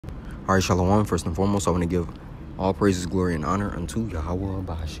All right, Shalom. First and foremost, I want to give all praises, glory, and honor unto Yahweh,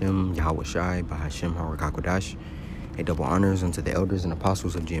 Bahashem, Yahweh Shai, Bahashem, Harakakodash. A double honors unto the elders and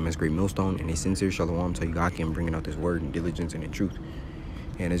apostles of GMS Great Millstone, and a sincere Shalom to Yakim, bringing out this word in diligence and in truth.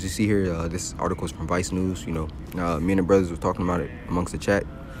 And as you see here, this article is from Vice News. Me and the brothers were talking about it amongst the chat,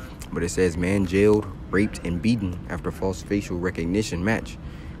 but it says, man jailed, raped, and beaten after false facial recognition match.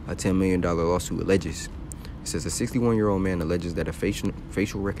 A $10 million lawsuit alleges. It says a 61-year-old man alleges that a facial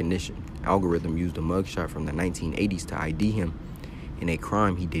recognition algorithm used a mugshot from the 1980s to ID him in a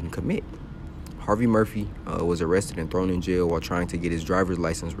crime he didn't commit. Harvey Murphy was arrested and thrown in jail while trying to get his driver's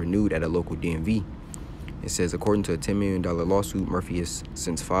license renewed at a local DMV. It says, according to a $10 million lawsuit, Murphy has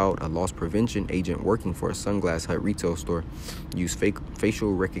since filed a loss prevention agent working for a Sunglass Hut retail store used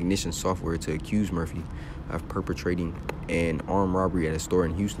facial recognition software to accuse Murphy of perpetrating an armed robbery at a store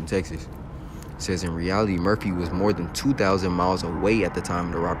in Houston, Texas. It says, in reality, Murphy was more than 2,000 miles away at the time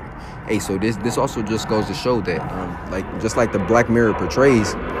of the robbery. Hey, so this also just goes to show that, just like the Black Mirror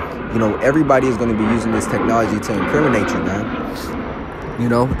portrays, everybody is going to be using this technology to incriminate you, man.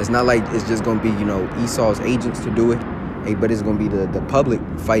 It's not like it's just going to be, Esau's agents to do it. Hey, but it's going to be the public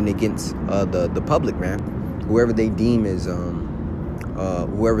fighting against the public, man. Whoever they deem as,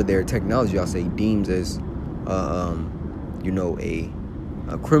 whoever their technology, I'll say, deems as, a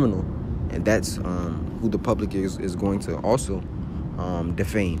criminal. And that's who the public is going to also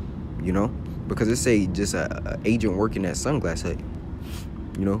defame, because it's just a agent working at Sunglass Hut,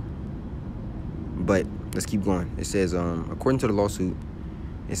 But let's keep going. It says, according to the lawsuit,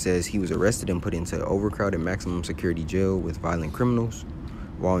 it says he was arrested and put into overcrowded maximum security jail with violent criminals.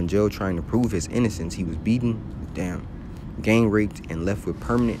 While in jail trying to prove his innocence, he was beaten, gang raped, and left with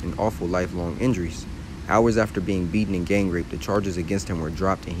permanent and awful lifelong injuries. Hours after being beaten and gang raped, the charges against him were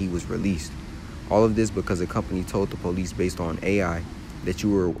dropped and he was released. All of this because the company told the police based on AI that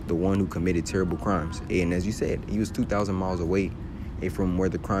you were the one who committed terrible crimes. And as you said, he was 2,000 miles away from where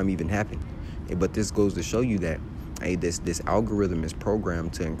the crime even happened. But this goes to show you that this algorithm is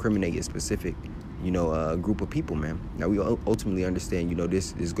programmed to incriminate a specific, group of people, man. Now, we ultimately understand,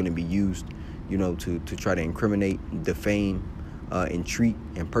 this is going to be used, to try to incriminate, defame, entreat,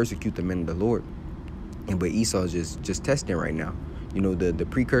 and persecute the men of the Lord. But Esau is just testing right now. The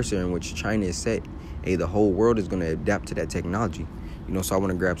precursor in which China is set, the whole world is going to adapt to that technology. So I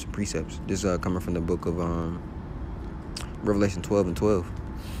want to grab some precepts. This is coming from the book of Revelation 12:12.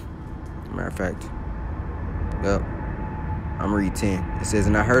 Matter of fact, yep. I'm read 10. It says,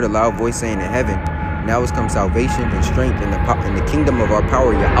 and I heard a loud voice saying in heaven, now has come salvation and strength in the kingdom of our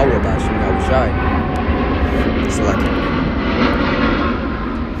power, Yahweh, Bahashem, Yahweh Shai. It's like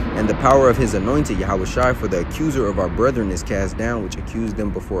and the power of his anointed Yahweh Shai, for the accuser of our brethren is cast down, which accused them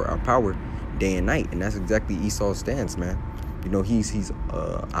before our power day and night. And that's exactly Esau's stance, man. He's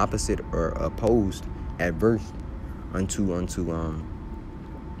opposite or opposed, adverse unto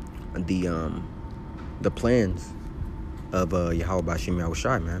the plans of Yahweh Bahashem Yahweh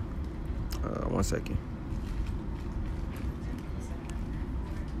Shai, man. 1 second.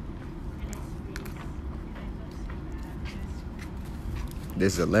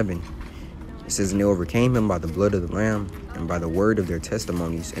 This is 11. It says, and they overcame him by the blood of the Lamb and by the word of their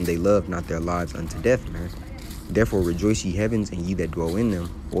testimonies, and they loved not their lives unto death, man. Therefore rejoice, ye heavens, and ye that dwell in them.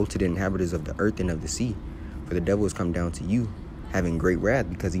 Woe to the inhabitants of the earth and of the sea, for the devil is come down to you, having great wrath,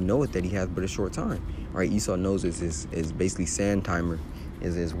 because he knoweth that he has but a short time. All right, Esau knows is basically sand timer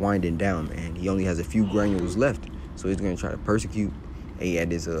is winding down, man. He only has a few granules left, so he's going to try to persecute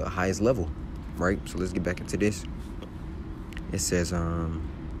at his highest level, right? So let's get back into this. It says, the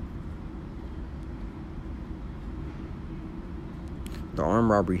armed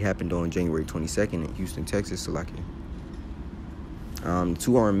robbery happened on January 22nd in Houston, Texas. Two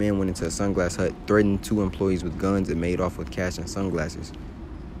armed men went into a Sunglass Hut, threatened two employees with guns, and made off with cash and sunglasses.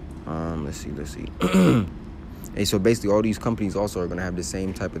 Let's see. Hey, so basically all these companies also are going to have the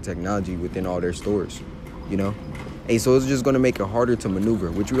same type of technology within all their stores, Hey, so it's just going to make it harder to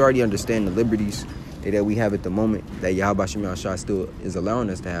maneuver, which we already understand the liberties that we have at the moment that Yahweh Bahashem Shai still is allowing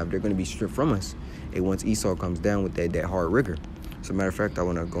us to have. They're going to be stripped from us once Esau comes down with that hard rigor. So, matter of fact, I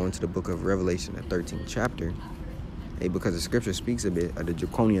want to go into the book of Revelation, the 13th chapter, because the scripture speaks a bit of the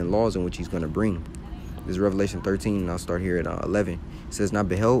draconian laws in which he's going to bring. This is Revelation 13, and I'll start here at 11. It says, now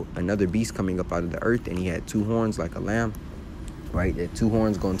beheld another beast coming up out of the earth, and he had two horns like a lamb, right? There two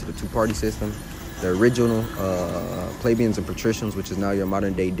horns going to the two-party system. The original plebeians and patricians, which is now your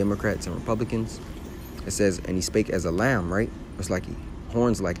modern-day Democrats and Republicans. It says, and he spake as a lamb, right? It's like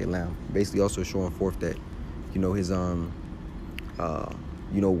horns like a lamb. Basically also showing forth that, his,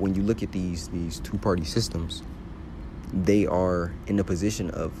 when you look at these two-party systems, they are in the position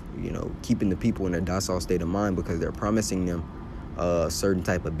of, keeping the people in a docile state of mind because they're promising them certain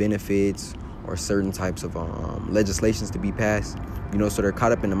type of benefits or certain types of legislations to be passed. So they're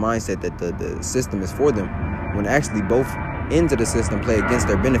caught up in the mindset that the system is for them, when actually both ends of the system play against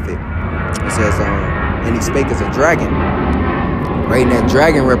their benefit. It says, and he spake as a dragon, right? And that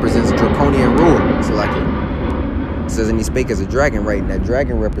dragon represents draconian rule. So it says, and he spake as a dragon, right? And that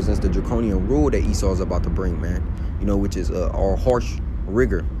dragon represents the draconian rule that Esau is about to bring, man. Which is our harsh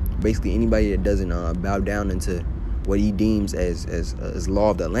rigor. Basically, anybody that doesn't bow down into what he deems as law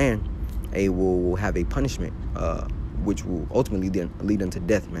of the land, will have a punishment, which will ultimately then lead unto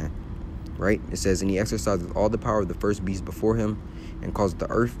death, man. Right? It says, and he exercises all the power of the first beast before him, and caused the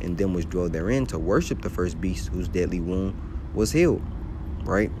earth and them which dwell therein to worship the first beast, whose deadly wound was healed.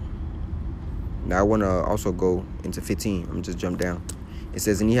 Right? Now I want to also go into 15. I'm gonna just jump down. It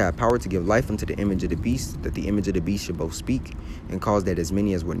says, and he had power to give life unto the image of the beast, that the image of the beast should both speak, and cause that as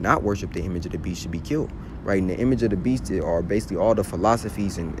many as would not worship the image of the beast should be killed. Right? And the image of the beast are basically all the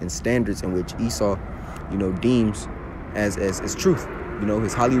philosophies and standards in which Esau, deems as truth.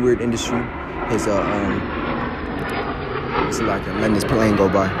 His Hollywood industry, his it's like I'm letting this plane go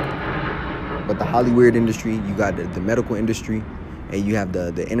by. But the Hollywood industry, you got the medical industry, and you have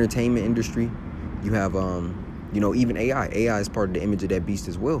the entertainment industry. You have even AI. AI is part of the image of that beast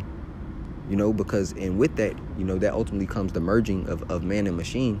as well. Because, and with that, that ultimately comes the merging of man and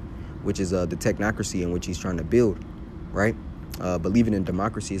machine, which is the technocracy in which he's trying to build, right? Believing in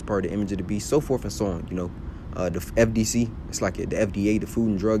democracy is part of the image of the beast, so forth and so on. The FDC, it's like the FDA, the Food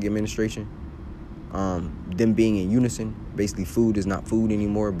and Drug Administration, them being in unison. Basically, food is not food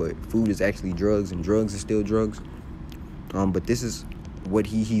anymore, but food is actually drugs, and drugs is still drugs. But this is what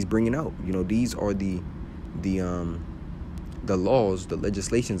he's bringing out. These are the laws, the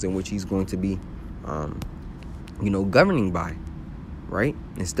legislations in which he's going to be, governing by, right?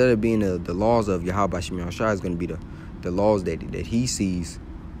 Instead of being the laws of Yahweh Bashim Yahushua, is going to be the laws that he sees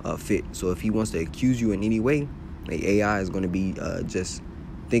fit. So if he wants to accuse you in any way, the AI is going to be just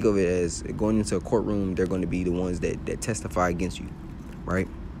think of it as going into a courtroom. They're going to be the ones that testify against you, right?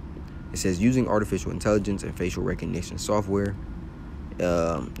 It says using artificial intelligence and facial recognition software.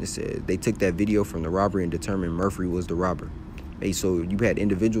 It says they took that video from the robbery and determined Murphy was the robber. So you had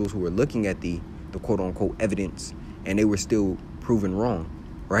individuals who were looking at the quote unquote evidence, and they were still proven wrong,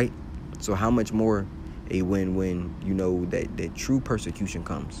 right? So how much more when that true persecution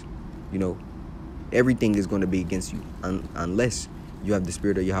comes, everything is going to be against you unless you have the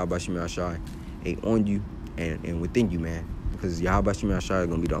spirit of Yahweh Bashim Yahushua on you and within you, man. Because Yahweh Bashim Yahushua are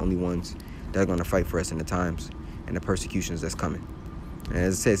going to be the only ones that are going to fight for us in the times and the persecutions that's coming. And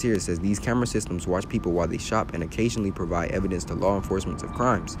as it says here, it says these camera systems watch people while they shop and occasionally provide evidence to law enforcement of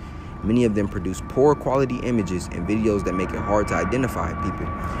crimes. Many of them produce poor quality images and videos that make it hard to identify people.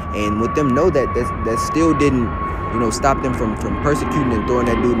 And with them know that still didn't, stop them from persecuting and throwing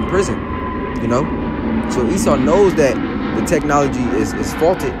that dude in prison, So Esau knows that the technology is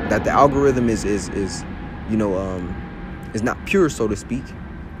faulted, that the algorithm is not pure, so to speak.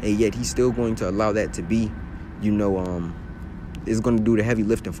 And yet he's still going to allow that to be, is going to do the heavy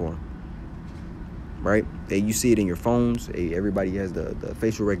lifting for him, right? You see it in your phones. Everybody has the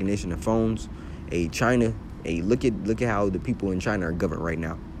facial recognition of phones. China, look at how the people in China are governed right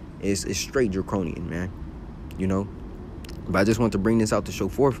now. It's straight draconian, man. But I just want to bring this out to show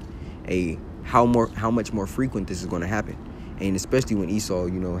forth how much more frequent this is going to happen, and especially when Esau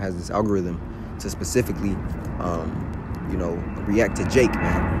has this algorithm to specifically react to Jake,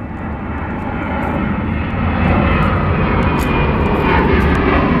 man.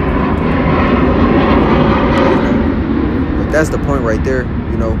 That's the point right there,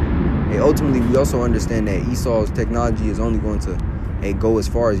 And ultimately, we also understand that Esau's technology is only going to go as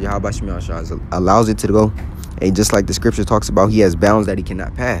far as Yahweh Bashim Yahushua allows it to go. And just like the scripture talks about, he has bounds that he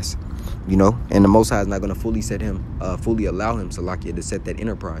cannot pass, And the Most High is not going to fully allow him, Salakia, to set that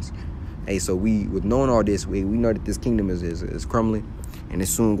enterprise. So with knowing all this, we know that this kingdom is crumbling, and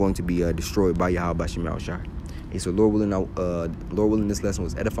it's soon going to be destroyed by Yahweh Bashim Yahushua. So Lord willing, this lesson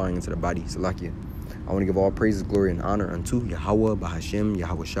was edifying into the body, Salakia. I want to give all praises, glory, and honor unto Yahweh, Bahashem,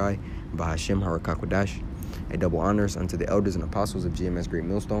 Yahweh Shai, Bahashem, Harakakwadash, and double honors unto the elders and apostles of GMS Great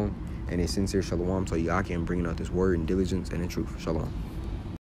Millstone, and a sincere shalom to Yahweh in bringing out this word in diligence and in truth. Shalom.